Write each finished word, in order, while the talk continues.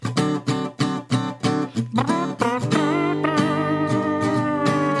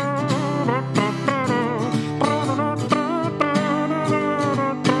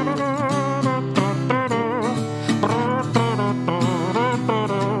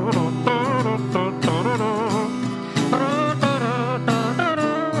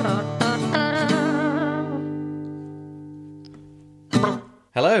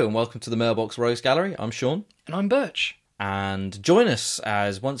and welcome to the Mailbox Rose Gallery. I'm Sean. And I'm Burch. And join us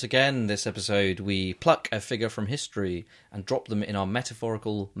as, once again, this episode, we pluck a figure from history and drop them in our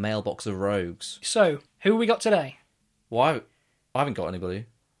metaphorical mailbox of rogues. So, who we got today? Well, I haven't got anybody.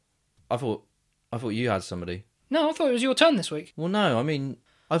 I thought you had somebody. No, I thought it was your turn this week. Well, no, I mean,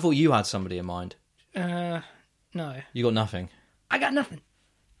 I thought you had somebody in mind. No. You got nothing. I got nothing.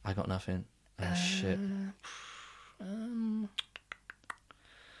 I got nothing. Oh, shit.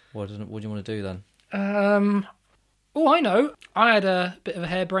 What do you want to do then? Oh, I know. I had a bit of a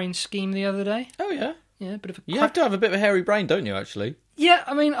harebrained scheme the other day. Oh, yeah? Yeah, a bit of a... You have to have a bit of a hairy brain, don't you, actually? Yeah,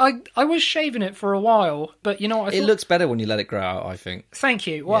 I mean, I was shaving it for a while, but you know what I thought... It looks better when you let it grow out, I think. Thank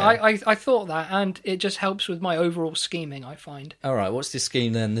you. Well, Yeah. I thought that, and it just helps with my overall scheming, I find. All right, what's this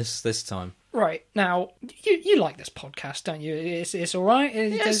scheme then this time? Right, now, you like this podcast, don't you? It's all right?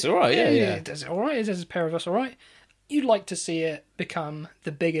 It's all right, yeah. It's all right? There's a pair of us all right? You'd like to see it become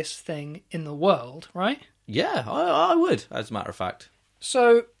the biggest thing in the world, right? Yeah, I would, as a matter of fact.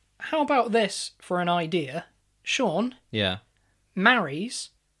 So, how about this for an idea? Sean Yeah.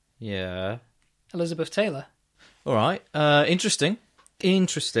 marries Yeah. Elizabeth Taylor. All right. Interesting.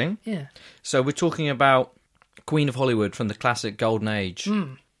 Yeah. So we're talking about Queen of Hollywood from the classic Golden Age.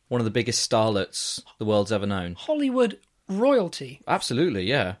 One of the biggest starlets the world's ever known. Hollywood royalty. Absolutely,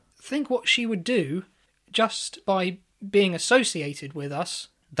 yeah. Think what she would do just by being associated with us.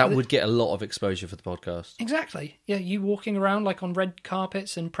 That would get a lot of exposure for the podcast. Exactly. Yeah, you walking around like on red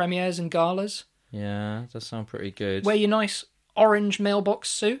carpets and premieres and galas. Yeah, that sounds pretty good. Wear your nice orange mailbox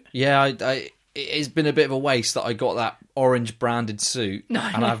suit. Yeah, it's been a bit of a waste that I got that orange branded suit. No,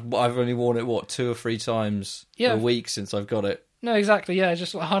 and I've only worn it, 2 or 3 times a week since I've got it. No, exactly, yeah,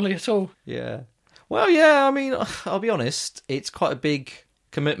 just hardly at all. Yeah. Well, yeah, I mean, I'll be honest, it's quite a big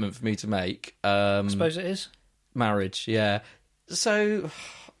commitment for me to make. I suppose it is. Marriage, yeah. So,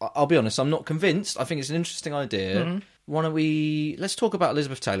 I'll be honest, I'm not convinced. I think it's an interesting idea. Mm-hmm. Let's talk about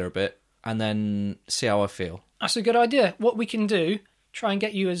Elizabeth Taylor a bit, and then see how I feel. That's a good idea. What we can do, try and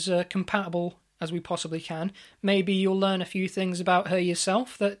get you as compatible as we possibly can. Maybe you'll learn a few things about her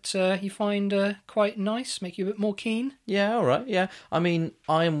yourself that you find quite nice, make you a bit more keen. Yeah, all right, yeah. I mean,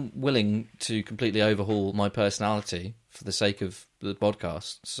 I am willing to completely overhaul my personality for the sake of the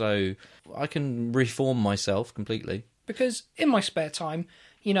podcast, so I can reform myself completely. Because in my spare time,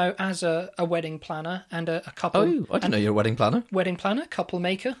 you know, as a wedding planner and a couple... Oh, I didn't know you're a wedding planner. Wedding planner, couple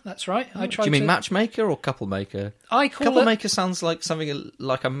maker, that's right. Oh, do you mean matchmaker or couple maker? Couple maker sounds like something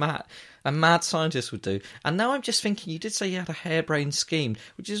like a mad scientist would do. And now I'm just thinking, you did say you had a harebrained scheme,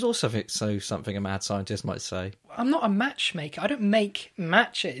 which is also something a mad scientist might say. I'm not a matchmaker. I don't make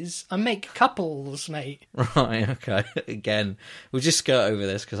matches. I make couples, mate. Right, okay. Again, we'll just skirt over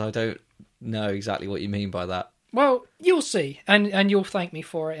this because I don't know exactly what you mean by that. Well, you'll see, and you'll thank me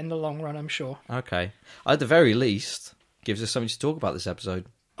for it in the long run, I'm sure. Okay. At the very least, gives us something to talk about this episode.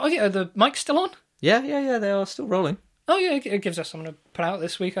 Oh yeah, the mic's still on? Yeah, they are still rolling. Oh yeah, it gives us something to put out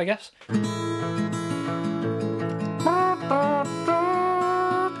this week, I guess.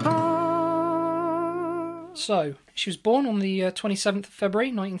 So, she was born on the 27th of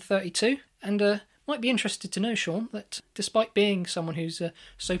February, 1932, and might be interested to know, Sean, that despite being someone who's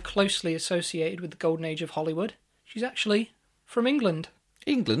so closely associated with the golden age of Hollywood, she's actually from England.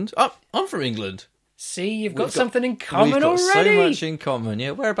 England? Oh, I'm from England. See, you've got something in common already. We've got so much in common,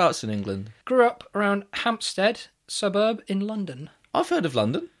 yeah. Whereabouts in England? Grew up around Hampstead, suburb in London. I've heard of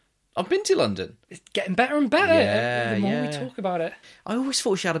London. I've been to London. It's getting better and better the more we talk about it. I always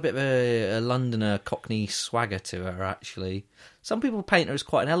thought she had a bit of a Londoner Cockney swagger to her, actually. Some people paint her as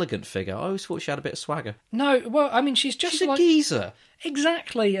quite an elegant figure. I always thought she had a bit of swagger. No, well, I mean, she's a geezer.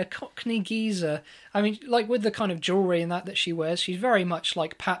 Exactly, a Cockney geezer. I mean, like with the kind of jewellery and that she wears, she's very much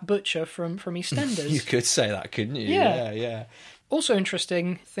like Pat Butcher from EastEnders. You could say that, couldn't you? Yeah. Also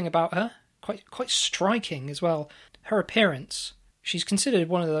interesting thing about her, quite striking as well, her appearance. She's considered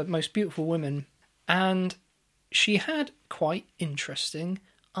one of the most beautiful women, and she had quite interesting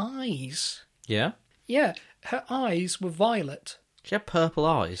eyes. Yeah? Yeah, her eyes were violet. She had purple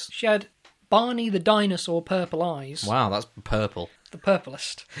eyes. She had Barney the dinosaur purple eyes. Wow, that's purple. The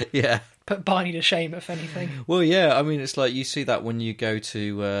purplest. Yeah. Put Barney to shame, if anything. Well, yeah, I mean, it's like you see that when you go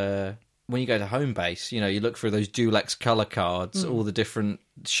to home base, you know, you look through those Dulux colour cards, all the different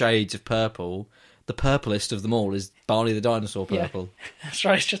shades of purple. The purplest of them all is Barney the dinosaur purple. Yeah. That's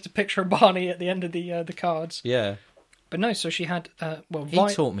right, it's just a picture of Barney at the end of the cards. Yeah. But no, so she had, He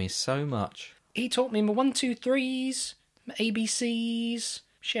taught me so much. He taught me my 1, 2, 3s, my ABCs,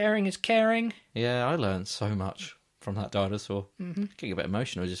 sharing is caring. Yeah, I learned so much from that dinosaur. Mm-hmm. Getting a bit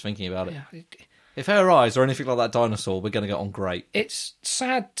emotional just thinking about it. Yeah. If her eyes are anything like that dinosaur, we're going to get on great. It's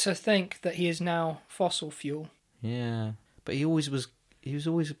sad to think that he is now fossil fuel. Yeah, but he was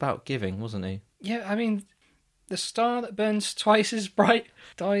always about giving, wasn't he? Yeah, I mean, the star that burns twice as bright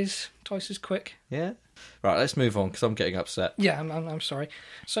dies twice as quick. Yeah. Right, let's move on because I'm getting upset. Yeah, I'm sorry.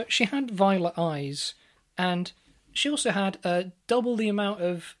 So she had violet eyes, and she also had double the amount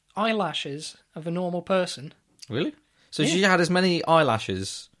of eyelashes of a normal person. Really? So Yeah. she had as many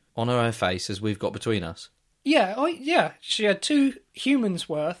eyelashes on her face as we've got between us? Yeah, yeah. She had 2 humans'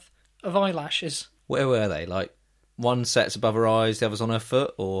 worth of eyelashes. Where were they? Like, one set's above her eyes, the other's on her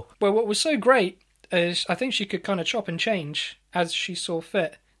foot, or... Well, what was so great is I think she could kind of chop and change as she saw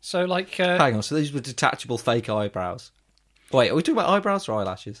fit. So, like... Hang on, so these were detachable fake eyebrows. Wait, are we talking about eyebrows or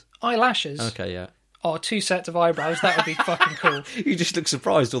eyelashes? eyelashes. Okay, yeah. Oh, 2 sets of eyebrows. That would be fucking cool. You just look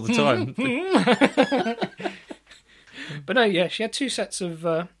surprised all the time. But no, yeah, she had 2 sets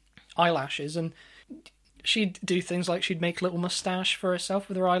of eyelashes, and she'd do things like she'd make a little moustache for herself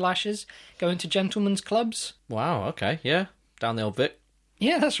with her eyelashes, go into gentlemen's clubs. Wow, okay, yeah. Down the old Vic.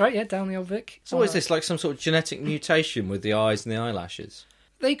 Yeah, that's right, yeah, down the old Vic. So what is this, like some sort of genetic mutation with the eyes and the eyelashes?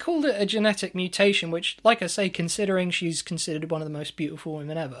 They called it a genetic mutation, which, like I say, considering she's considered one of the most beautiful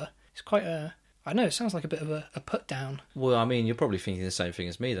women ever, it's quite a... I know, it sounds like a bit of a put down. Well, I mean, you're probably thinking the same thing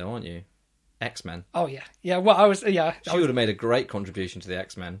as me, though, aren't you? X-Men. Oh, yeah. Yeah, well, I was... Yeah, She would have made a great contribution to the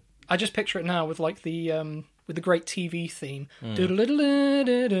X-Men. I just picture it now with, like, the great TV theme.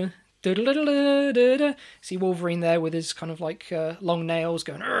 See Wolverine there with his kind of, like, long nails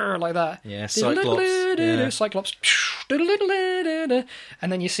going like that. Yeah, Cyclops. Yeah. Cyclops.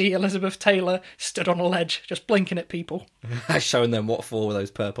 And then you see Elizabeth Taylor stood on a ledge, just blinking at people. Showing them what for with those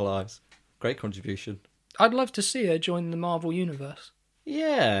purple eyes. Great contribution. I'd love to see her join the Marvel Universe.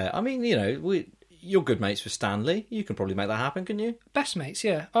 Yeah, I mean, you know, you're good mates with Stan Lee. You can probably make that happen, can you? Best mates,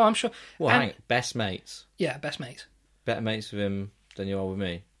 yeah. Oh, I'm sure. Well, hang on. Best mates. Yeah, best mates. Better mates with him than you are with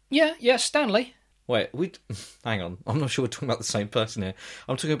me. Yeah, Stanley. Wait, hang on. I'm not sure we're talking about the same person here.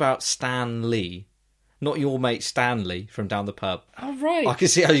 I'm talking about Stan Lee, not your mate Stanley from down the pub. Oh, right. I can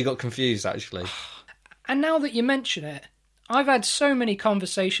see how you got confused, actually. And now that you mention it, I've had so many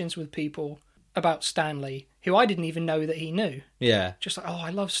conversations with people about Stanley who I didn't even know that he knew. Yeah. Just like, oh, I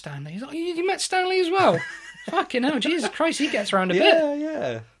love Stanley. He's like, you met Stanley as well? Fucking hell, Jesus Christ, he gets around a bit.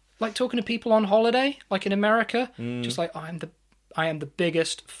 Yeah. Like talking to people on holiday, like in America, just like, I am the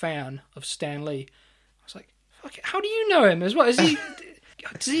biggest fan of Stan Lee. I was like, fuck it, how do you know him as well? Has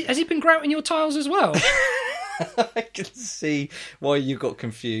he been grouting your tiles as well? I can see why you got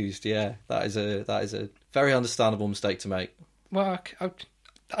confused. Yeah, that is a very understandable mistake to make. Well,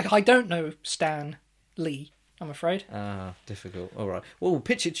 I don't know Stan Lee, I'm afraid. Ah, difficult. All right. Well, we'll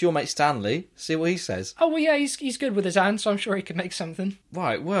pitch it to your mate Stanley. See what he says. Oh well, yeah, he's good with his hands, so I'm sure he could make something.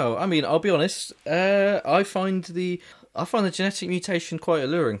 Right. Well, I mean, I'll be honest. I find the genetic mutation quite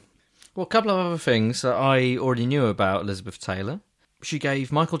alluring. Well, a couple of other things that I already knew about Elizabeth Taylor. She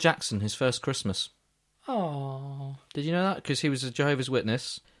gave Michael Jackson his first Christmas. Oh, Did you know that? Because he was a Jehovah's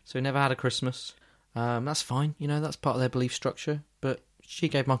Witness, so he never had a Christmas. That's fine. You know, that's part of their belief structure. But she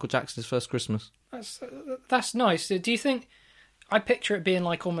gave Michael Jackson his first Christmas. that's nice. Do you think? I picture it being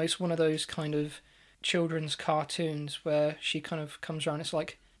like almost one of those kind of children's cartoons where she kind of comes around. It's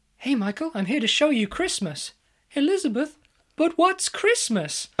like, "Hey, Michael, I'm here to show you Christmas." Elizabeth, but what's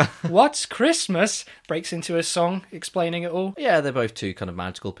Christmas? What's Christmas? Breaks into a song explaining it all. Yeah, they're both two kind of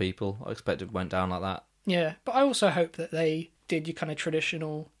magical people. I expect it went down like that. Yeah, but I also hope that they did your kind of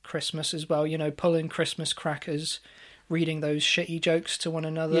traditional Christmas as well. You know, pulling Christmas crackers, reading those shitty jokes to one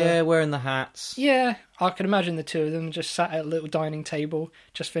another. Yeah, wearing the hats. Yeah, I can imagine the two of them just sat at a little dining table,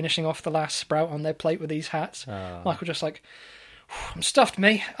 just finishing off the last sprout on their plate with these hats. Oh. Michael just like, I'm stuffed,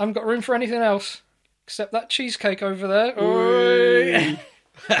 me. I haven't got room for anything else. Except that cheesecake over there.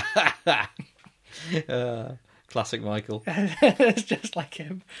 Classic Michael. It's just like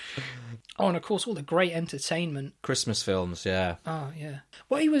him. Oh, and of course, all the great entertainment. Christmas films, yeah. Oh, yeah.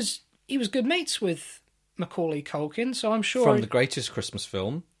 Well, he was good mates with Macaulay Culkin, so I'm sure... From the greatest Christmas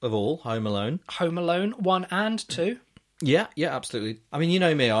film of all, Home Alone. Home Alone 1 and 2. Yeah, absolutely. I mean, you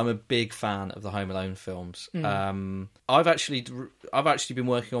know me, I'm a big fan of the Home Alone films. I've actually been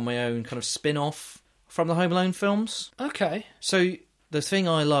working on my own kind of spin-off from the Home Alone films. Okay. So the thing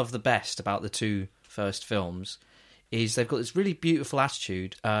I love the best about the two first films is they've got this really beautiful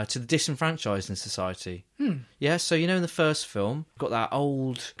attitude to the disenfranchised in society. Yeah, so you know in the first film, got that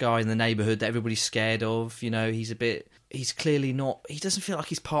old guy in the neighbourhood that everybody's scared of. You know, he's clearly not, he doesn't feel like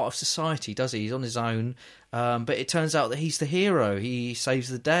he's part of society, does he? He's on his own. But it turns out that he's the hero. He saves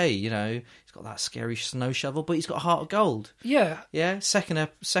the day, you know. He's got that scary snow shovel, but he's got a heart of gold. Yeah. Yeah, second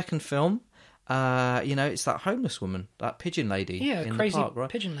film. it's that homeless woman, that pigeon lady in crazy the park, right?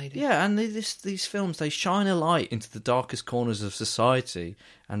 pigeon lady. Yeah, and these films, they shine a light into the darkest corners of society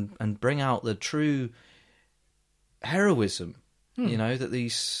and bring out the true heroism,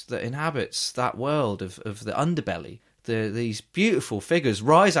 that inhabits that world of the underbelly. These beautiful figures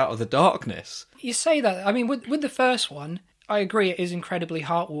rise out of the darkness. You say that. I mean, with the first one, I agree it is incredibly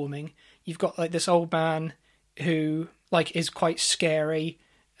heartwarming. You've got like this old man who like is quite scary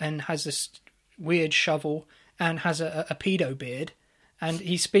and has this weird shovel and has a pedo beard, and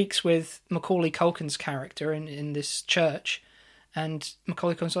he speaks with Macaulay Culkin's character in this church, and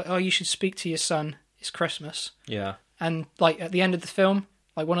Macaulay Culkin's like, "Oh, you should speak to your son. It's Christmas." Yeah. And like at the end of the film,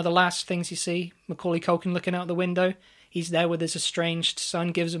 like one of the last things you see, Macaulay Culkin looking out the window, he's there with his estranged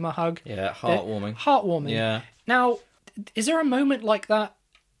son, gives him a hug. Yeah, heartwarming. Heartwarming. Yeah. Now, is there a moment like that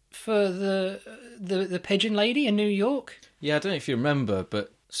for the pigeon lady in New York? Yeah, I don't know if you remember,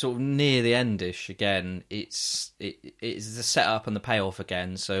 but sort of near the endish again, it's the setup and the payoff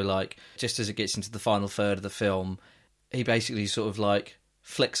again. So like, just as it gets into the final third of the film, he basically sort of like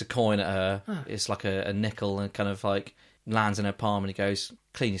flicks a coin at her. Oh. It's like a nickel, and kind of like lands in her palm, and he goes,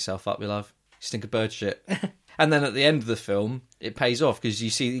 "Clean yourself up, you love. You stink of bird shit." And then at the end of the film, it pays off because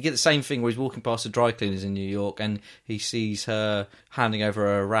you get the same thing where he's walking past the dry cleaners in New York, and he sees her handing over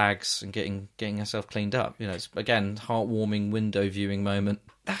her rags and getting herself cleaned up. It's again heartwarming window viewing moment.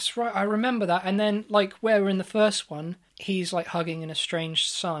 That's right, I remember that. And then like where in the first one, he's like hugging an estranged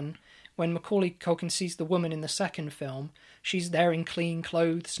son. When Macaulay Culkin sees the woman in the second film, she's there in clean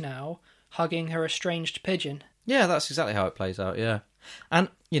clothes now, hugging her estranged pigeon. Yeah, that's exactly how it plays out, yeah. And,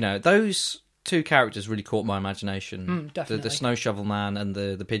 those two characters really caught my imagination. Definitely. The snow shovel man and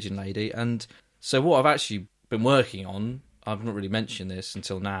the pigeon lady. And so what I've actually been working on, I've not really mentioned this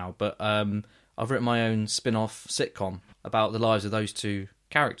until now, but I've written my own spin-off sitcom about the lives of those two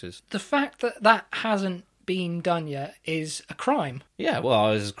characters. The fact that hasn't been done yet is a crime. Yeah,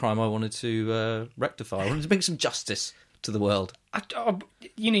 well, it was a crime I wanted to rectify. I wanted to bring some justice to the world.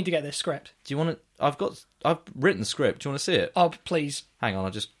 You need to get this script. Do you want to... I've written the script. Do you want to see it? Oh, please. Hang on,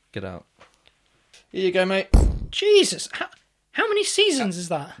 I'll just get out. Here you go, mate. Jesus, how many seasons is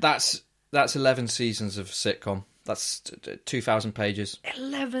that? That's 11 seasons of sitcom. That's 2,000 pages.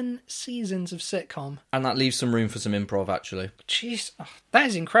 11 seasons of sitcom. And that leaves some room for some improv, actually. Jeez, that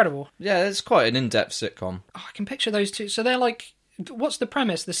is incredible. Yeah, it's quite an in-depth sitcom. Oh, I can picture those two. So they're like... What's the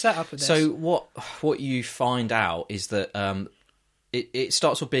premise, the setup of this? So what you find out is that it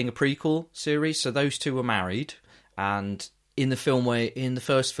starts with being a prequel series. So those two were married, and in the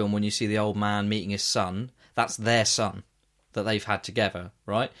first film, when you see the old man meeting his son, that's their son that they've had together,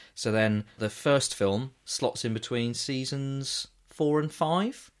 right? So then the first film slots in between seasons 4 and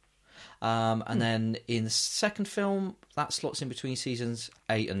 5. And then in the second film, that slots in between seasons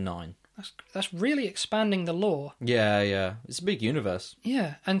 8 and 9. That's really expanding the lore. Yeah. It's a big universe.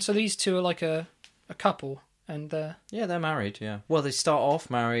 Yeah, and so these two are like a couple, and yeah, they're married, yeah. Well, they start off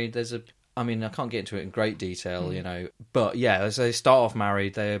married. I can't get into it in great detail, but yeah, as they start off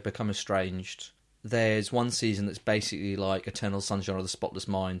married, they become estranged. There's one season that's basically like Eternal Sunshine of the Spotless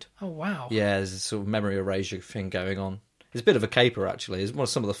Mind. Oh, wow. Yeah, there's a sort of memory erasure thing going on. It's a bit of a caper, actually. It's one of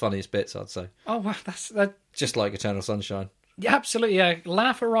some of the funniest bits, I'd say. Oh, wow, that's... Just like Eternal Sunshine. Yeah, absolutely, yeah.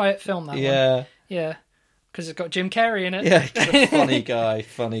 Laugh a riot film, that one. Yeah, because it's got Jim Carrey in it. Yeah, he's a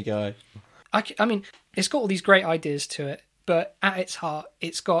funny guy. I mean, it's got all these great ideas to it, but at its heart,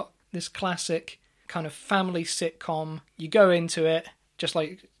 it's got this classic kind of family sitcom. You go into it, just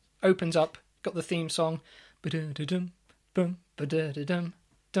like, opens up, got the theme song. Ba-da-da-dum, bum, ba-da-da-dum,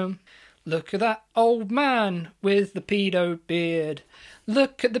 dum. Look at that old man with the pedo beard.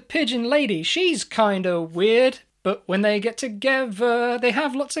 Look at the pigeon lady, she's kind of weird. But when they get together, they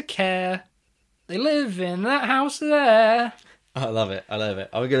have lots of care. They live in that house there. I love it. I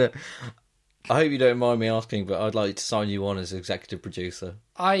hope you don't mind me asking, but I'd like to sign you on as executive producer.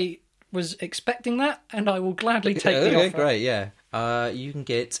 I was expecting that, and I will gladly take the offer. Great, yeah. You can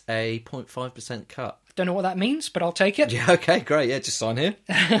get a 0.5% cut. Don't know what that means, but I'll take it. Yeah, okay, great. Yeah, just sign here.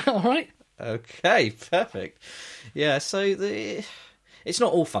 All right. Okay, perfect. Yeah, so it's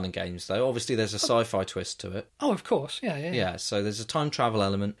not all fun and games, though. Obviously, there's a sci-fi twist to it. Oh, of course. Yeah. Yeah, so there's a time travel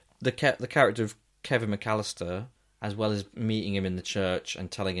element. The character of Kevin McAllister, as well as meeting him in the church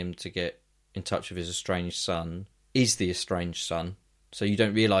and telling him to get in touch with his estranged son, is the estranged son. So you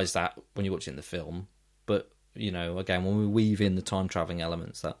don't realise that when you watch it in the film. But, again, when we weave in the time travelling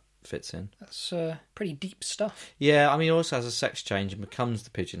elements, that fits in. That's pretty deep stuff. Yeah, he also has a sex change and becomes the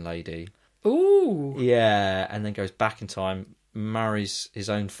pigeon lady. Ooh! Yeah, and then goes back in time, marries his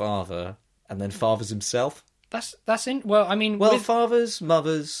own father, and then fathers himself. That's in. Well, I mean, Well, fathers,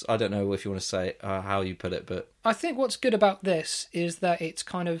 mothers. I don't know if you want to say how you put it, but I think what's good about this is that it's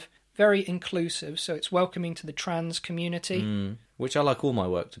kind of very inclusive, so it's welcoming to the trans community. Which I like all my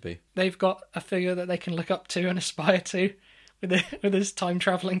work to be. They've got a figure that they can look up to and aspire to with this time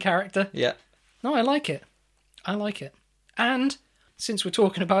traveling character. Yeah. No, I like it. I like it. And since we're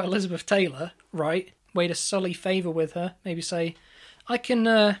talking about Elizabeth Taylor, right? Way to sully favour with her. Maybe say, I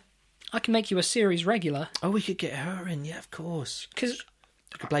can make you a series regular. Oh, we could get her in. Yeah, of course. Because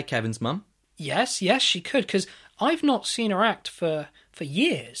I could play Kevin's mum. yes, she could. Because I've not seen her act for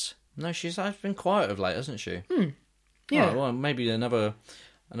years. No, she's been quiet of late, hasn't she? Yeah. Right, well, maybe another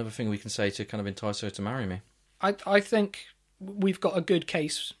thing we can say to kind of entice her to marry me. I think we've got a good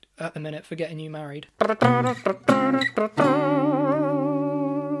case at the minute for getting you married.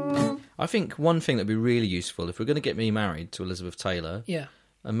 I think one thing that'd be really useful if we're going to get me married to Elizabeth Taylor, Yeah.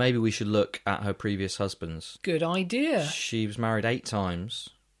 and maybe we should look at her previous husbands. Good idea. She was married 8 times.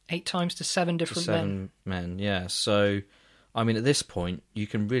 8 times to 7 different men. 7 men, yeah. So, I mean, at this point, you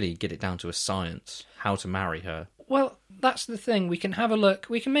can really get it down to a science, how to marry her. Well, that's the thing. We can have a look.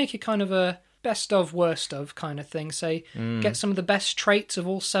 We can make it kind of a best of, worst of kind of thing. Say, get some of the best traits of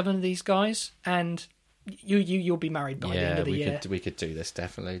all 7 of these guys, and you'll be married by the end of the year. We could do this,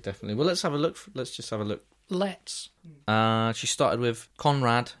 definitely. Well, let's have a look. Let's just have a look. Let's. She started with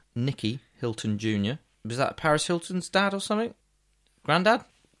Conrad Nicky Hilton Jr. Was that Paris Hilton's dad or something? Granddad?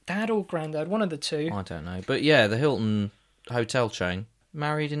 Dad or granddad, one of the two. I don't know. But yeah, the Hilton hotel chain.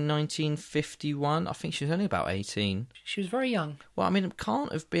 Married in 1951. I think she was only about 18. She was very young. Well, I mean, it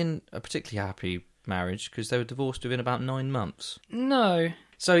can't have been a particularly happy marriage because they were divorced within about 9 months. No.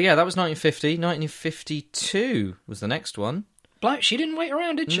 So yeah, that was 1950. 1952 was the next one. Black, she didn't wait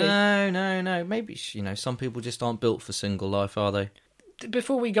around, did she? No. Maybe, some people just aren't built for single life, are they?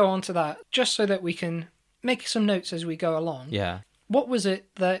 Before we go on to that, just so that we can make some notes as we go along. Yeah. What was it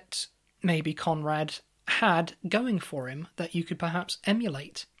that maybe Conrad had going for him that you could perhaps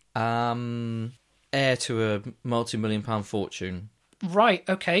emulate? Heir to a multi-million-pound fortune. Right,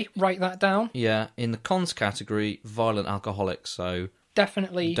 okay, write that down. Yeah, in the cons category, violent alcoholic, so...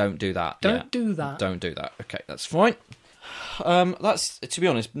 Definitely. Don't do that. Don't do that. Don't do that. Okay, that's fine. That's, to be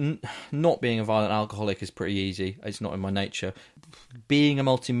honest, not being a violent alcoholic is pretty easy. It's not in my nature. Being a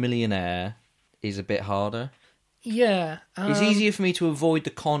multi-millionaire is a bit harder. Yeah. It's easier for me to avoid the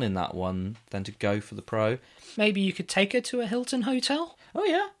con in that one than to go for the pro. Maybe you could take her to a Hilton hotel? Oh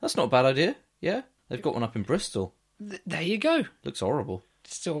yeah, that's not a bad idea. Yeah, they've got one up in Bristol. There you go. Looks horrible.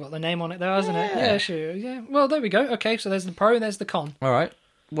 Still got the name on it though, hasn't it? Yeah, sure. Yeah. Well, there we go. Okay, so there's the pro, there's the con. All right.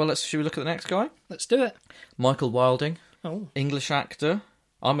 Well, should we look at the next guy? Let's do it. Michael Wilding. Oh. English actor.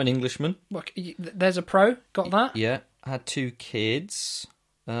 I'm an Englishman. Look, there's a pro. Got that? Yeah. Had 2 kids.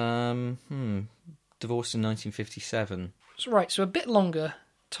 Divorced in 1957. Right, so a bit longer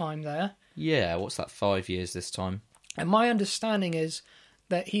time there. Yeah, what's that, 5 years this time? And my understanding is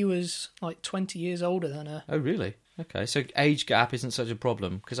that he was like 20 years older than her. Oh, really? Okay, so age gap isn't such a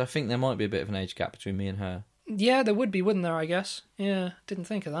problem, because I think there might be a bit of an age gap between me and her. Yeah, there would be, wouldn't there, I guess? Yeah, didn't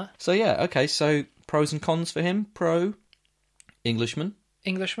think of that. So yeah, okay, so pros and cons for him. Pro, Englishman.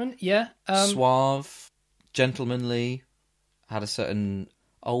 Englishman, yeah. Suave, gentlemanly, had a certain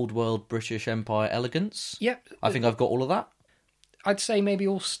old world British Empire elegance. Yep. I think I've got all of that. I'd say maybe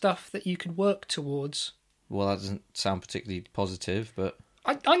all stuff that you could work towards. Well, that doesn't sound particularly positive, but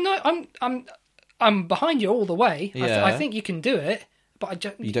I know I'm behind you all the way. Yeah. I think you can do it, but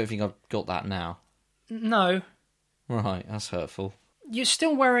you don't think I've got that now? No. Right, that's hurtful. You're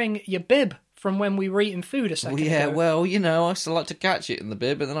still wearing your bib from when we were eating food a second ago. Well, I still like to catch it in the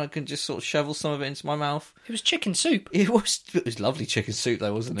bib, and then I can just sort of shovel some of it into my mouth. It was chicken soup. It was lovely chicken soup,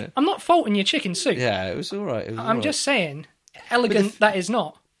 though, wasn't it? I'm not faulting your chicken soup. Yeah, it was all right. I'm just saying, elegant that is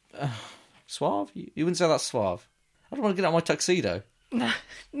not. Suave? You wouldn't say that's suave. I don't want to get out my tuxedo.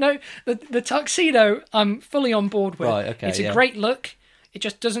 No, the tuxedo I'm fully on board with. Right, okay, it's a yeah. great look. It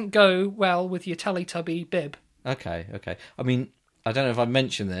just doesn't go well with your Teletubby bib. Okay. I mean, I don't know if I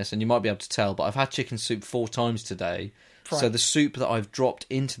mentioned this, and you might be able to tell, but I've had chicken soup 4 times today. Right. So the soup that I've dropped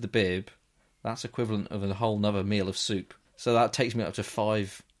into the bib, that's equivalent of a whole nother meal of soup. So that takes me up to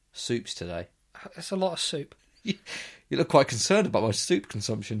 5 soups today. That's a lot of soup. You look quite concerned about my soup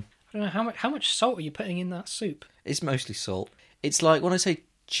consumption. I don't know, how much salt are you putting in that soup? It's mostly salt. It's like, when I say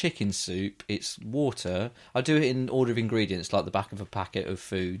chicken soup, it's water. I do it in order of ingredients, like the back of a packet of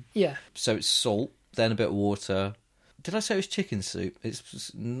food. Yeah. So it's salt, then a bit of water. Did I say it was chicken soup?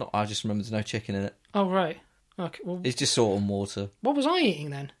 It's not. I just remember there's no chicken in it. Oh, right. Okay. Well, it's just salt and water. What was I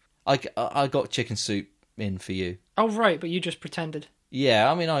eating then? I got chicken soup in for you. Oh, right, but you just pretended.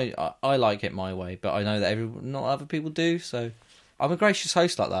 Yeah, I mean, I like it my way, but I know that not other people do, so I'm a gracious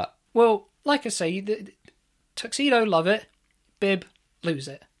host like that. Well, like I say, Tuxedo love it, Bib lose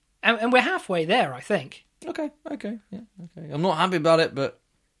it. And we're halfway there, I think. Okay. Yeah, okay. I'm not happy about it, but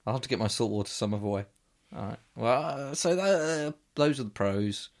I'll have to get my saltwater some other way. All right. Well, so those are the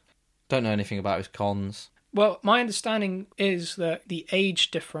pros. Don't know anything about his cons. Well, my understanding is that the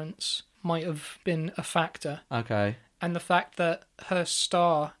age difference might have been a factor. Okay. And the fact that her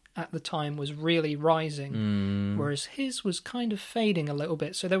star at the time was really rising, whereas his was kind of fading a little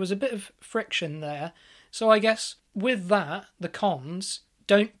bit. So there was a bit of friction there. So I guess with that, the cons,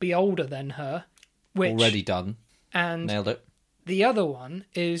 don't be older than her. Which, already done. And nailed it. The other one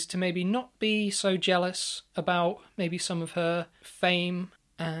is to maybe not be so jealous about maybe some of her fame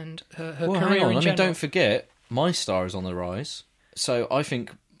and her career hang on. in I general. mean, don't forget, my star is on the rise. So I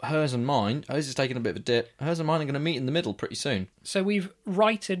think hers and mine, hers is taking a bit of a dip. Hers and mine are going to meet in the middle pretty soon. So we've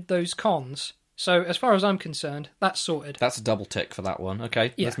righted those cons. So as far as I'm concerned, that's sorted. That's a double tick for that one.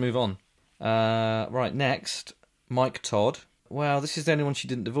 Okay, Yeah. Let's move on. Right, next, Mike Todd. Well, this is the only one she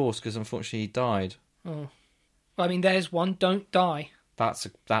didn't divorce because unfortunately he died. Oh. Well, I mean, there's one. Don't die.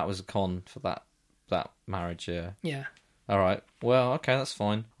 That was a con for that marriage, yeah. Yeah. All right. Well, okay, that's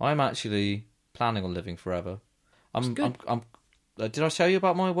fine. I'm actually planning on living forever. Good. Did I tell you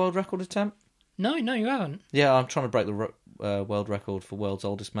about my world record attempt? No, you haven't. Yeah, I'm trying to break the world record for world's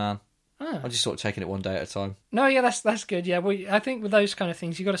oldest man. Oh. I'm just sort of taking it one day at a time. No, yeah, that's good. Yeah, I think with those kind of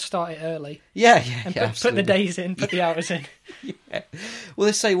things, you got to start it early. Yeah, And yeah, put the days in, put the hours in. Yeah. Well,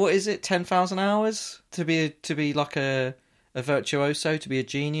 they say, what is it, 10,000 hours to be like a virtuoso, to be a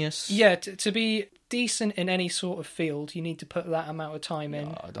genius? Yeah, to be decent in any sort of field, you need to put that amount of time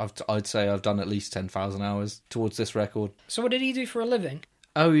in. I'd say I've done at least 10,000 hours towards this record. So what did he do for a living?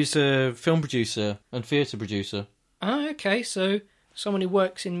 Oh, he's a film producer and theatre producer. Oh, okay, so someone who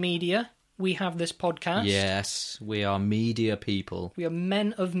works in media. We have this podcast. Yes, we are media people. We are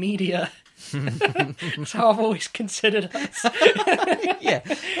men of media. That's how I've always considered us. Yeah,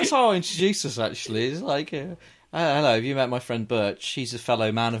 that's how I introduce us, actually. It's like, hello, have you met my friend Burch? He's a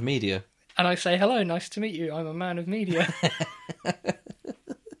fellow man of media. And I say, hello, nice to meet you. I'm a man of media.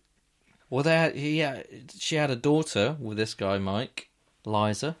 Well, she had a daughter with this guy, Mike.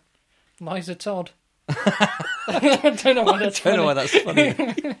 Liza. Liza Todd. I don't know why that's funny. I don't know why that's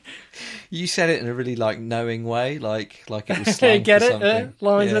funny. You said it in a really knowing way, like it was slang Get for it, something.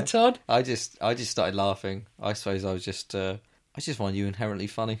 Liza Todd. I just started laughing. I suppose I just find you inherently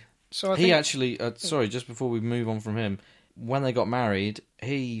funny. So He actually, sorry, just before we move on from him, when they got married,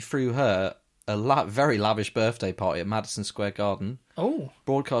 he threw her a very lavish birthday party at Madison Square Garden. Oh.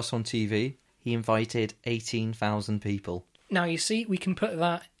 Broadcast on TV. He invited 18,000 people. Now, you see, we can put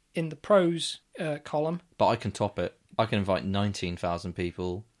that in the pros column. But I can top it. I can invite 19,000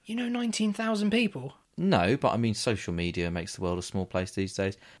 people. 19,000 people? No, but I mean, social media makes the world a small place these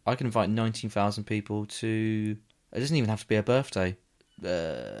days. I can invite 19,000 people to... It doesn't even have to be a birthday.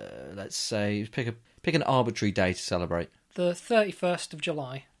 Let's say, pick an arbitrary day to celebrate. The 31st of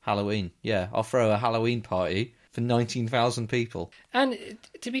July. Halloween. Yeah, I'll throw a Halloween party for 19,000 people. And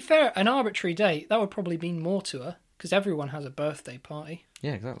to be fair, an arbitrary date, that would probably mean more to her, because everyone has a birthday party.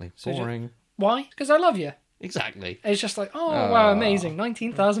 Yeah, exactly. So Boring. Why? Because I love you. Exactly. It's just like, oh, wow, amazing.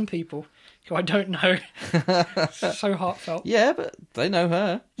 19,000 people who I don't know. So heartfelt. Yeah, but they know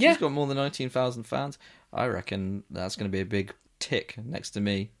her. She's Yeah. got more than 19,000 fans. I reckon that's going to be a big tick next to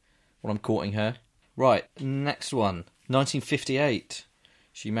me when I'm courting her. Right, next one. 1958.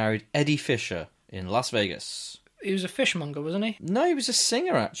 She married Eddie Fisher in Las Vegas. He was a fishmonger, wasn't he? No, he was a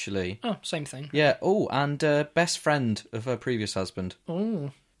singer, actually. Oh, same thing. Yeah, and best friend of her previous husband.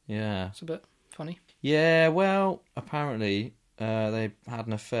 Oh, Yeah. it's a bit funny. Yeah, well, apparently they had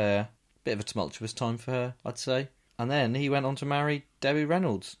an affair. Bit of a tumultuous time for her, I'd say. And then he went on to marry Debbie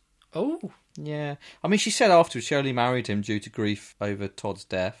Reynolds. Oh, Yeah. I mean, she said afterwards she only married him due to grief over Todd's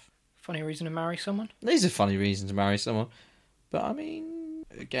death. funny reason to marry someone. These are funny reasons to marry someone. But, I mean,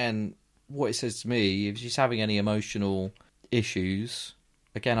 again, what it says to me, if she's having any emotional issues,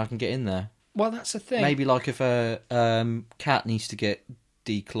 again, I can get in there. Well, that's the thing. Maybe like if a cat needs to get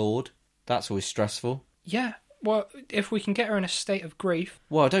declawed, that's always stressful. Yeah. Well, if we can get her in a state of grief.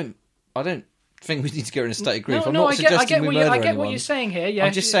 Well, I don't think we need to get her in a state of grief. I'm No, not I get suggesting we murder I get anyone. what you're saying here. Yeah,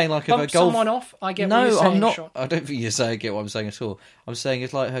 I'm just saying, like, if bump a golf... someone off, I get no, what you're saying. I'm not. Sean. I don't think you say I get what I'm saying at all. I'm saying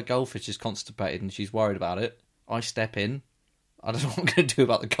it's like her goldfish is constipated and she's worried about it. I step in. I don't know what I'm going to do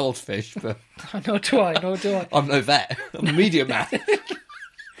about the goldfish, but Nor do I. I'm no vet. I'm a media man.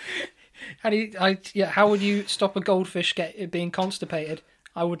 How would you stop a goldfish being constipated?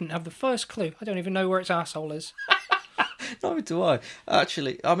 I wouldn't have the first clue. I don't even know where its asshole is. Neither do I.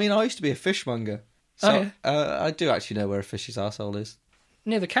 Actually, I mean, I used to be a fishmonger. So I do actually know where a fish's arsehole is.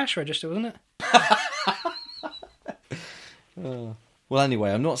 Near the cash register, wasn't it? Well,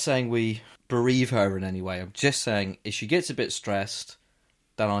 anyway, I'm not saying we bereave her in any way. I'm just saying if she gets a bit stressed,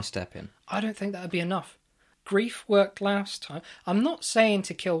 then I step in. I don't think that would be enough. Grief worked last time. I'm not saying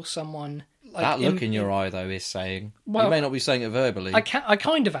to kill someone. Like, that look in your eye, though, is saying... Well, you may not be saying it verbally. I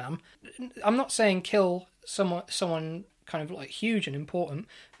kind of am. I'm not saying kill someone kind of like huge and important.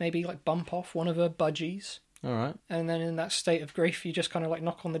 Maybe like bump off one of her budgies. All right. And then in that state of grief, you just kind of like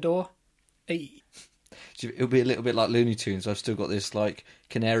knock on the door. Hey. It'll be a little bit like Looney Tunes. I've still got this like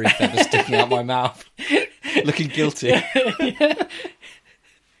canary feather sticking out my mouth, looking guilty. Yeah,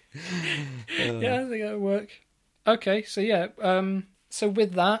 I think that'll work. Okay, so yeah. So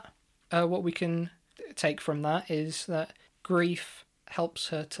with that, what we can take from that is that grief helps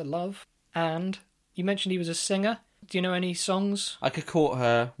her to love. And you mentioned he was a singer. Do you know any songs? I could court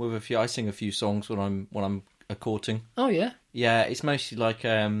her with a few. I sing a few songs when I'm courting. Oh yeah. Yeah, it's mostly like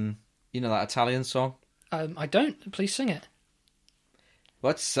you know that Italian song. I don't. Please sing it.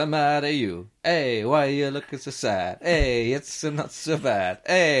 What's the matter, you? Hey, why you looking so sad? Hey, it's not so bad.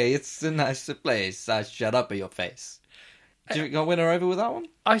 Hey, it's a nicer place. I shut up in your face. Do you think I'll win her over with that one?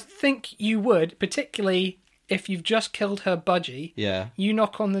 I think you would, particularly if you've just killed her budgie. Yeah. You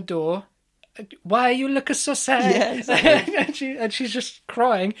knock on the door. Why are you looking so sad? Yeah, exactly. and she's just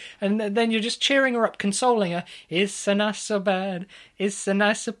crying, and then you're just cheering her up, consoling her. It's a not so bad. It's a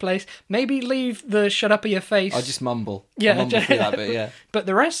nicer place. Maybe leave the shut up in your face. I just mumble. Yeah, I mumble through that bit, yeah. But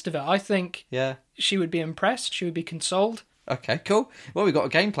the rest of it, I think Yeah. she would be impressed. She would be consoled. Okay, cool. Well, we've got a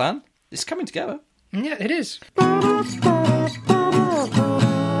game plan. It's coming together. Yeah, it is.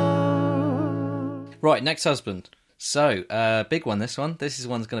 Right, next husband. So, big one, this one. This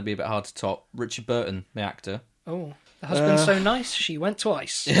one's going to be a bit hard to top. Richard Burton, the actor. Oh, the husband's so nice, she went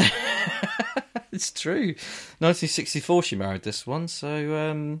twice. It's true. 1964 she married this one,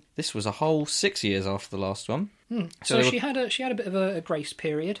 so this was a whole 6 years after the last one. So she had a bit of a grace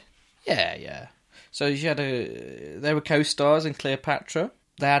period. Yeah. So they were co-stars in Cleopatra.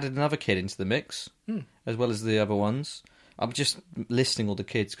 They added another kid into the mix, as well as the other ones. I'm just listing all the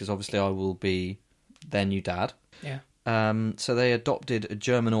kids because obviously I will be their new dad. Yeah. So they adopted a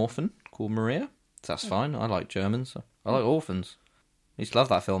German orphan called Maria. That's fine. I like Germans. I like orphans. I used to love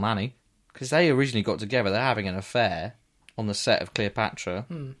that film, Annie. Because they originally got together. They're having an affair on the set of Cleopatra.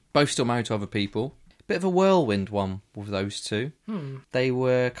 Both still married to other people. Bit of a whirlwind one with those two. They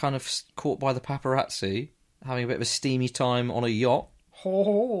were kind of caught by the paparazzi, having a bit of a steamy time on a yacht.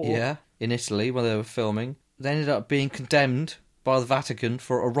 Oh. Yeah, in Italy when they were filming. They ended up being condemned by the Vatican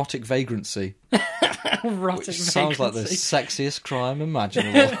for erotic vagrancy. Erotic Which sounds like the sexiest crime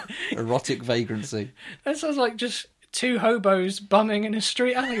imaginable. Erotic vagrancy. That sounds like just two hobos bumming in a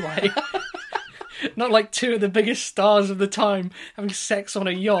street alleyway. Not like two of the biggest stars of the time having sex on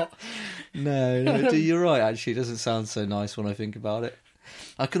a yacht. No, you're right, actually. It doesn't sound so nice when I think about it.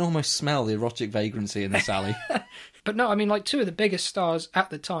 I can almost smell the erotic vagrancy in this alley. But no, I mean, like, two of the biggest stars at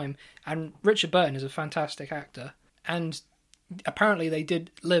the time, and Richard Burton is a fantastic actor, and apparently they did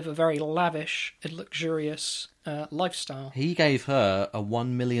live a very lavish and luxurious lifestyle. He gave her a $1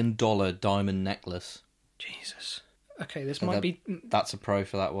 million diamond necklace. Jesus. Okay, this might be... That's a pro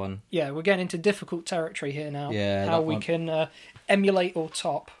for that one. Yeah, we're getting into difficult territory here now. Yeah, how we can emulate or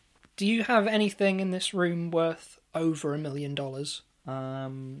top. Do you have anything in this room worth over $1 million?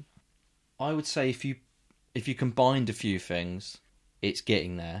 I would say if you combined a few things, it's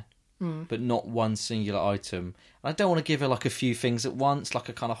getting there. But not one singular item. I don't want to give her like a few things at once, like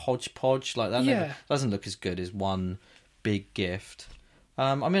a kind of hodgepodge like that. Yeah. Doesn't look as good as one big gift.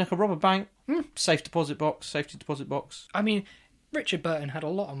 I mean, like a robber bank, safety deposit box. I mean, Richard Burton had a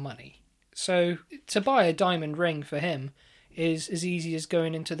lot of money. So to buy a diamond ring for him is as easy as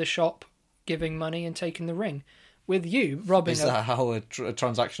going into the shop, giving money and taking the ring. With you, robbing... Is that how a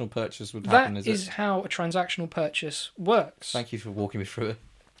transactional purchase would happen, That is how a transactional purchase works. Thank you for walking me through it.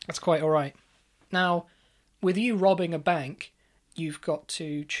 That's quite all right. Now, with you robbing a bank, you've got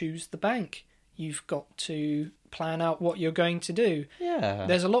to choose the bank. You've got to plan out what you're going to do. Yeah.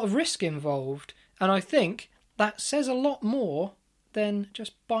 There's a lot of risk involved. And I think that says a lot more than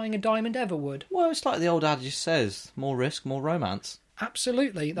just buying a diamond ever would. Well, it's like the old adage says, more risk, more romance.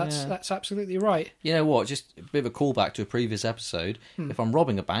 Absolutely. That's absolutely right. You know what? Just a bit of a callback to a previous episode. If I'm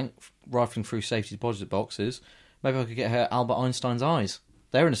robbing a bank, rifling through safety deposit boxes, maybe I could get her Albert Einstein's eyes.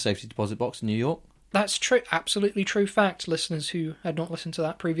 They're in a safety deposit box in New York. That's true. Absolutely true fact, listeners who had not listened to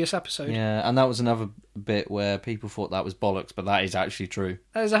that previous episode. Yeah, and that was another bit where people thought that was bollocks, but that is actually true.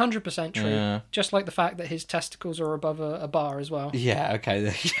 That is 100% true. Yeah. Just like the fact that his testicles are above a bar as well. Yeah,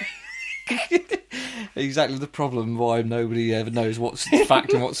 okay. Exactly the problem why nobody ever knows what's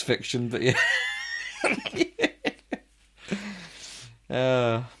fact and what's fiction, but yeah.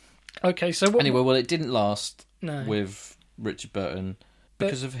 Okay, so... Anyway, well, it didn't last with Richard Burton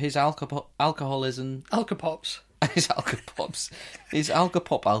because of his alcoholism. Alcopops. His alcopops. His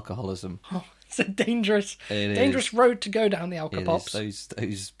alcopop alcoholism. Oh, it's a dangerous is. road to go down, the alcopops. It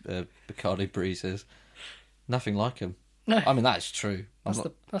is. Those Bacardi breezes. Nothing like him. No. I mean, that's true.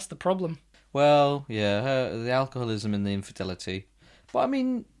 That's the problem. Well, yeah, the alcoholism and the infidelity. But, I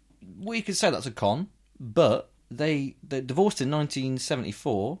mean, we could say that's a con, but they divorced in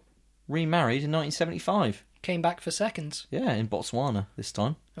 1974, remarried in 1975. Came back for seconds. Yeah, in Botswana this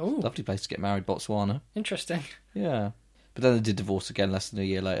time. Oh. Lovely place to get married, Botswana. Interesting. Yeah. But then they did divorce again less than a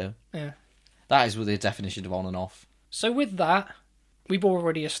year later. Yeah. That is with the definition of on and off. So with that, we've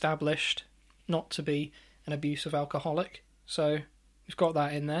already established not to be an abusive alcoholic. So we've got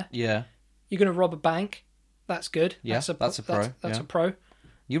that in there. Yeah. You're going to rob a bank. That's good. Yeah, that's a pro. That's yeah. a pro.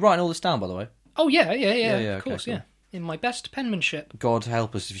 You're writing all this down, by the way? Oh, yeah, of okay, course, cool. yeah. In my best penmanship. God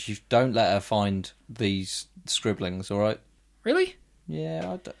help us if you don't let her find these scribblings, all right? Really?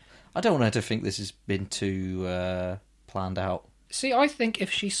 Yeah, I don't want her to think this has been too planned out. See, I think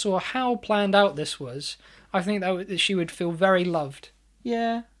if she saw how planned out this was, I think that she would feel very loved.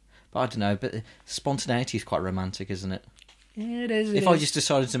 Yeah. But I don't know, but spontaneity is quite romantic, isn't it? It is. If I just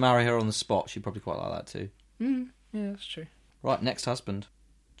decided to marry her on the spot, she'd probably quite like that too. Yeah, that's true. Right, next husband.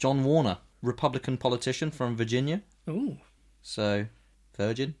 John Warner, Republican politician from Virginia. Ooh. So,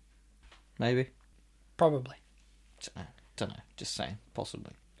 virgin? Maybe? Probably. Don't know. Just saying.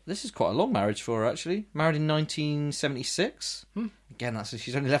 Possibly. This is quite a long marriage for her, actually. Married in 1976. Again,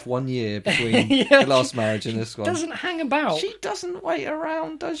 she's only left 1 year between the last marriage and this one. Doesn't hang about. She doesn't wait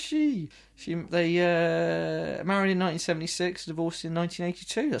around, does she? They married in 1976, divorced in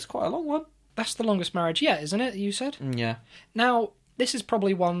 1982. That's quite a long one. That's the longest marriage yet, isn't it? You said. Yeah. Now, this is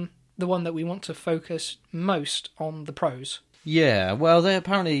probably the one that we want to focus most on the pros. Yeah. Well, they had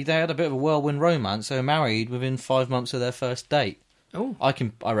a bit of a whirlwind romance. They were married within 5 months of their first date. Oh.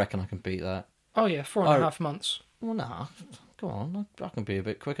 I reckon I can beat that. Oh yeah, 4.5 months. Well, nah. Go on. I can be a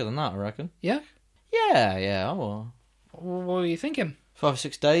bit quicker than that, I reckon. Yeah? Yeah. I will. What were you thinking? 5 or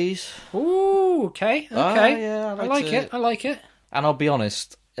 6 days. Ooh, okay. Yeah, I like it. And I'll be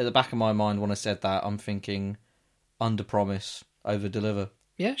honest, at the back of my mind when I said that, I'm thinking under promise, over deliver.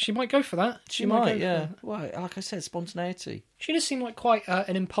 Yeah, she might go for that. She might, yeah. Well, like I said, spontaneity. She does seem like quite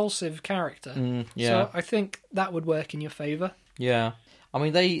an impulsive character. Yeah. So I think that would work in your favour. Yeah. I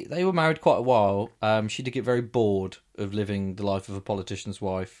mean, they were married quite a while. She did get very bored of living the life of a politician's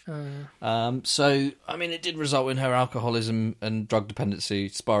wife. So, I mean, it did result in her alcoholism and drug dependency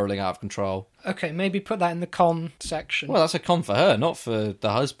spiralling out of control. Okay, maybe put that in the con section. Well, that's a con for her, not for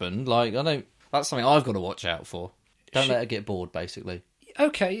the husband. Like, that's something I've got to watch out for. Don't let her get bored, basically.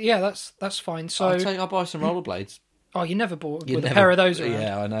 Okay, yeah, that's fine. So I'll buy some rollerblades. Oh, you're never bored with a pair of those around.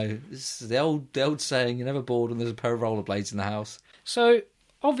 Yeah, I know. This is the old saying, you're never bored when there's a pair of rollerblades in the house. So,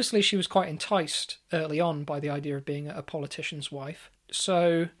 obviously she was quite enticed early on by the idea of being a politician's wife.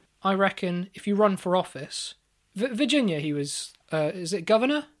 So, I reckon if you run for office... Virginia, he was... is it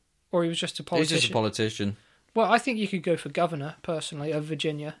governor? Or he was just a politician? He's just a politician. Well, I think you could go for governor, personally, of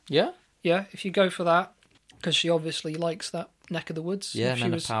Virginia. Yeah? Yeah, if you go for that, because she obviously likes that neck of the woods. Yeah,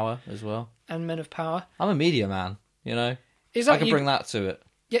 men of power as well. And men of power. I'm a media man, you know. I can bring that to it.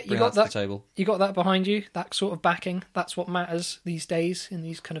 Yeah, you got that to the table. You got that behind you, that sort of backing. That's what matters these days in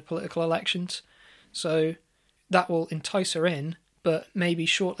these kind of political elections. So that will entice her in, but maybe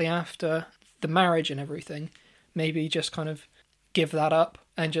shortly after the marriage and everything, maybe just kind of give that up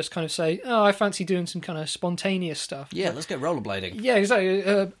and just kind of say, oh, I fancy doing some kind of spontaneous stuff. Yeah, let's get rollerblading. Yeah,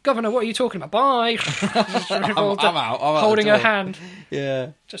 exactly. Governor, what are you talking about? Bye. I'm out. Holding her hand.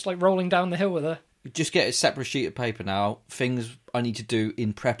 Yeah. Just like rolling down the hill with her. Just get a separate sheet of paper now. Things I need to do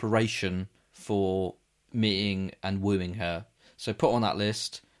in preparation for meeting and wooing her. So put on that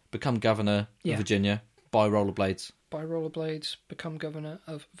list, become governor of Virginia, buy rollerblades. Buy rollerblades, become governor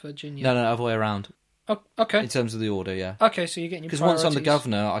of Virginia. No, other way around. Oh, okay. In terms of the order, yeah. Okay, so you're getting your priorities. Because once I'm the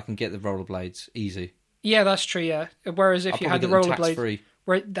governor, I can get the rollerblades easy. Yeah, that's true, yeah. Whereas if you had the rollerblades...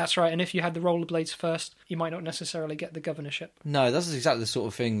 That's right, and if you had the rollerblades first, you might not necessarily get the governorship. No, that's exactly the sort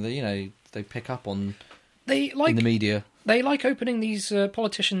of thing that, you know, they pick up on in the media. They like opening these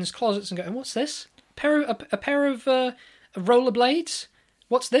politicians' closets and going, what's this? A pair of rollerblades?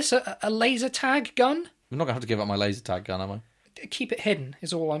 What's this? A laser tag gun? I'm not going to have to give up my laser tag gun, am I? Keep it hidden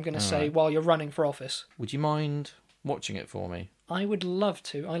is all I'm going to say right. while you're running for office. Would you mind watching it for me? I would love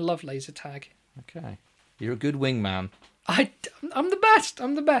to. I love laser tag. Okay. You're a good wingman. I'm the best.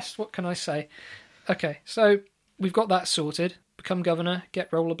 I'm the best. What can I say? Okay, so we've got that sorted. Become governor,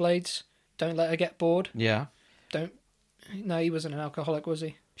 get rollerblades. Don't let her get bored. Yeah. No, he wasn't an alcoholic, was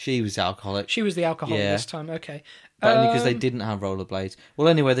he? She was alcoholic. She was the alcoholic this time, okay. But only because they didn't have rollerblades. Well,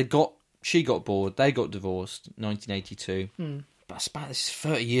 anyway, she got bored. They got divorced, 1982. But this is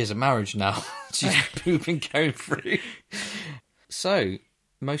 30 years of marriage now. She's been going through. So,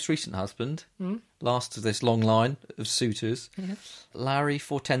 most recent husband, last of this long line of suitors, Larry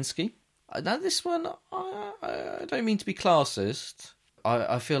Fortensky. Now, this one, I don't mean to be classist.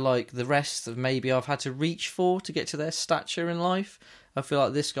 I feel like the rest of maybe I've had to reach for to get to their stature in life. I feel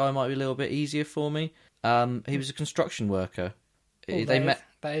like this guy might be a little bit easier for me. He was a construction worker. Well,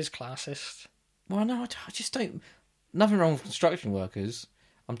 that is classist. Well, no, I just don't... Nothing wrong with construction workers.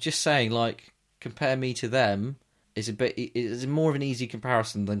 I'm just saying, like, compare me to them is more of an easy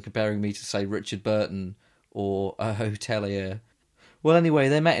comparison than comparing me to, say, Richard Burton or a hotelier. Well, anyway,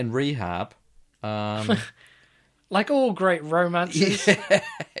 they met in rehab. Like all great romances. Yeah,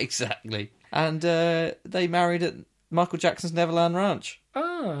 exactly. And they married at Michael Jackson's Neverland Ranch.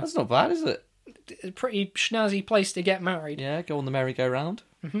 Oh. That's not bad, is it? A pretty schnazzy place to get married. Yeah, go on the merry-go-round.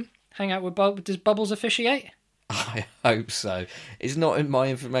 Mm-hmm. Hang out with Bubbles. Does Bubbles officiate? I hope so. It's not in my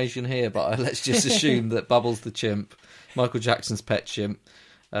information here, but let's just assume that Bubbles the chimp, Michael Jackson's pet chimp,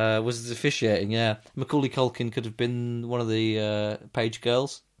 was officiating, yeah. Macaulay Culkin could have been one of the page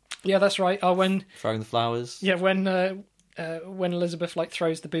girls. Yeah, that's right. Oh, when throwing the flowers. Yeah, when Elizabeth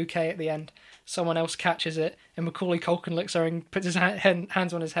throws the bouquet at the end, someone else catches it, and Macaulay Culkin looks at her and puts his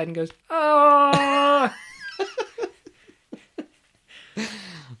hands on his head and goes, "Oh!"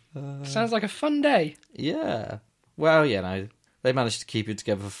 Sounds like a fun day. Yeah. Well, they managed to keep it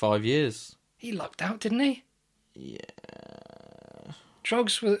together for 5 years. He lucked out, didn't he? Yeah.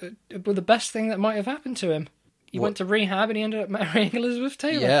 Drugs were the best thing that might have happened to him. He went to rehab and he ended up marrying Elizabeth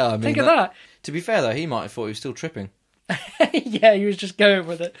Taylor. Yeah, I mean... Think of that. To be fair, though, he might have thought he was still tripping. Yeah, he was just going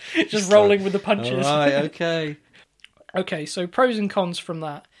with it. Just rolling with the punches. All right, okay. Okay, so pros and cons from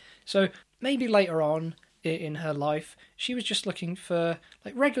that. So maybe later on in her life, she was just looking for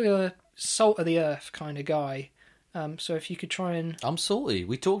regular salt of the earth kind of guy. So if you could try and... I'm salty.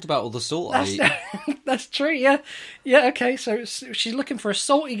 We talked about all the salt I eat. That's true, yeah. Yeah, okay, so she's looking for a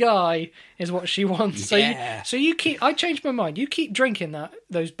salty guy is what she wants. Yeah. So you keep... I changed my mind. You keep drinking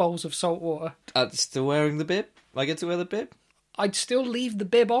those bowls of salt water. Still wearing the bib? I get to wear the bib? I'd still leave the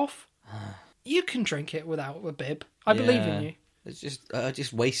bib off. You can drink it without a bib. I believe in you. It's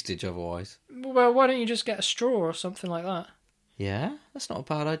just wastage otherwise. Well, why don't you just get a straw or something like that? Yeah, that's not a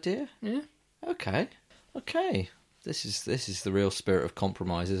bad idea. Yeah. Okay. This is the real spirit of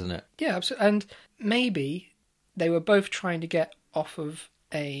compromise, isn't it? Yeah, absolutely. And maybe they were both trying to get off of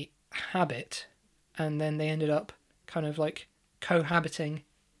a habit, and then they ended up kind of cohabiting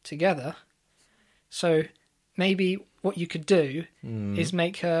together. So maybe what you could do is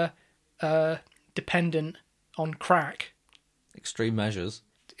make her dependent on crack. Extreme measures.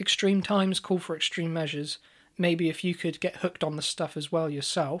 Extreme times call for extreme measures. Maybe if you could get hooked on the stuff as well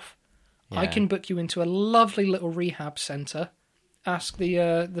yourself. Yeah. I can book you into a lovely little rehab centre. Ask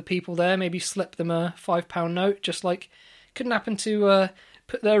the people there, maybe slip them a £5 note, couldn't happen to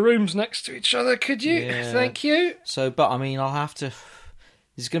put their rooms next to each other, could you? Yeah. Thank you. So, but I mean, I'll have to...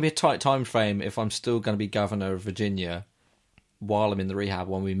 There's going to be a tight time frame if I'm still going to be governor of Virginia while I'm in the rehab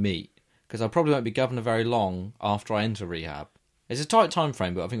when we meet, because I probably won't be governor very long after I enter rehab. It's a tight time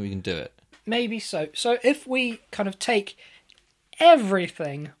frame, but I think we can do it. Maybe so. So if we kind of take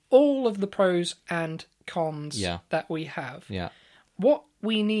everything, all of the pros and cons that we have, what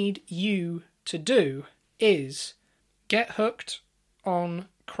we need you to do is get hooked on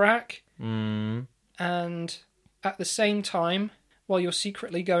crack and at the same time, while you're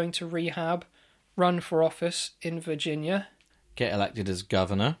secretly going to rehab, run for office in Virginia. Get elected as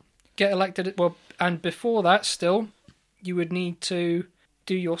governor. And before that still, you would need to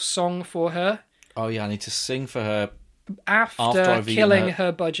do your song for her. Oh yeah, I need to sing for her after killing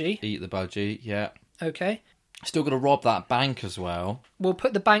her budgie. Eat the budgie, yeah. Okay. Still got to rob that bank as well. We'll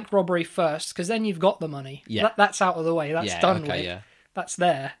put the bank robbery first, because then you've got the money. Yeah. That's out of the way. That's done with. Yeah. That's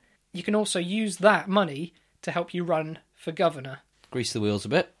there. You can also use that money to help you run for governor. Grease the wheels a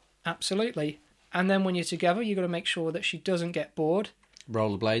bit. Absolutely. And then when you're together, you've got to make sure that she doesn't get bored.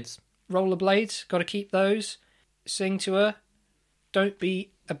 Rollerblades, got to keep those. Sing to her. Don't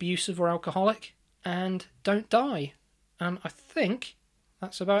be abusive or alcoholic. And don't die. And I think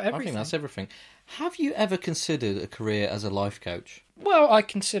That's about everything. I think that's everything. Have you ever considered a career as a life coach? Well, I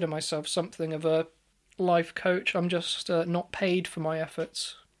consider myself something of a life coach. I'm just not paid for my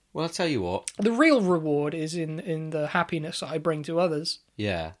efforts. Well, I'll tell you what. The real reward is in the happiness that I bring to others.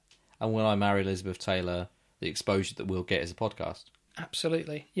 Yeah. And when I marry Elizabeth Taylor, the exposure that we'll get is a podcast.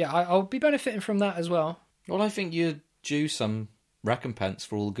 Absolutely. Yeah, I'll be benefiting from that as well. Well, I think you're due some recompense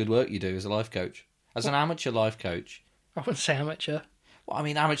for all the good work you do as a life coach. As an amateur life coach. I wouldn't say amateur. Well, I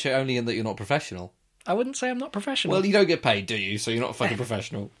mean, amateur only in that you're not professional. I wouldn't say I'm not professional. Well, you don't get paid, do you? So you're not a fucking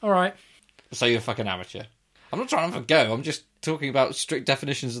professional. All right. So you're a fucking amateur. I'm not trying to have a go. I'm just talking about strict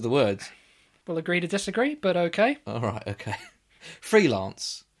definitions of the words. We'll agree to disagree, but okay. All right, okay.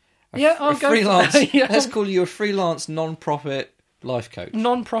 Freelance. Yeah, I'll go. Freelance. Yeah. Let's call you a freelance non-profit life coach.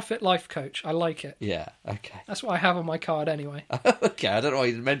 Non-profit life coach. I like it. Yeah, okay. That's what I have on my card anyway. Okay, I don't know why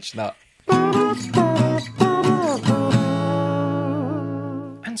you didn't mention that.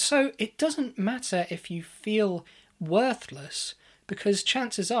 And so it doesn't matter if you feel worthless, because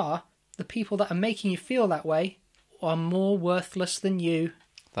chances are the people that are making you feel that way are more worthless than you.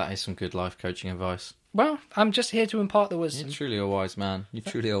 That is some good life coaching advice. Well, I'm just here to impart the wisdom. You're truly a wise man. You're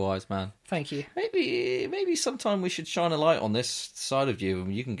truly a wise man. Thank you. Maybe sometime we should shine a light on this side of you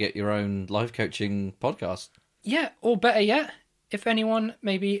and you can get your own life coaching podcast. Yeah, or better yet, if anyone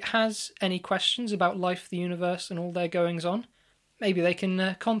maybe has any questions about life, the universe, and all their goings on, maybe they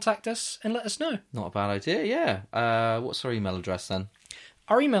can contact us and let us know. Not a bad idea, yeah. What's our email address then?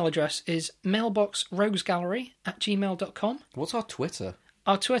 Our email address is mailboxroguesgallery@gmail.com. What's our Twitter?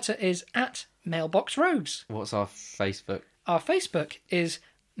 Our Twitter is @mailboxrogues. What's our Facebook? Our Facebook is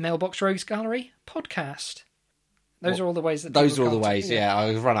Mailbox Rogues Gallery Podcast. Those are all the ways that people Those are all the contact- ways, yeah.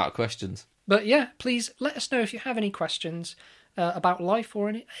 I've run out of questions. But yeah, please let us know if you have any questions about life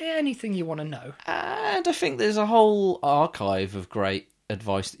or anything you want to know. And I think there's a whole archive of great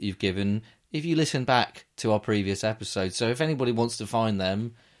advice that you've given if you listen back to our previous episodes. So if anybody wants to find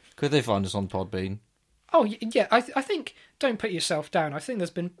them, could they find us on Podbean? Oh, yeah, I think don't put yourself down. I think there's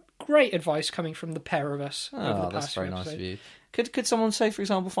been great advice coming from the pair of us over the past that's very few nice of episodes. you. Could someone say, for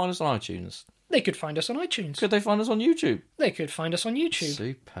example, find us on iTunes? They could find us on iTunes. Could they find us on YouTube? They could find us on YouTube.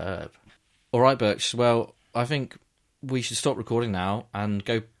 Superb. All right, Burch. Well, I think we should stop recording now and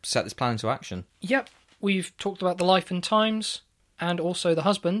go set this plan into action. Yep, we've talked about the life and times and also the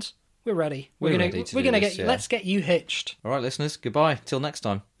husbands. We're ready. We're ready to do this, yeah. Let's get you hitched. All right, listeners. Goodbye. Till next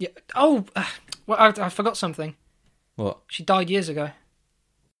time. Yeah. Oh, well, I forgot something. What? She died years ago.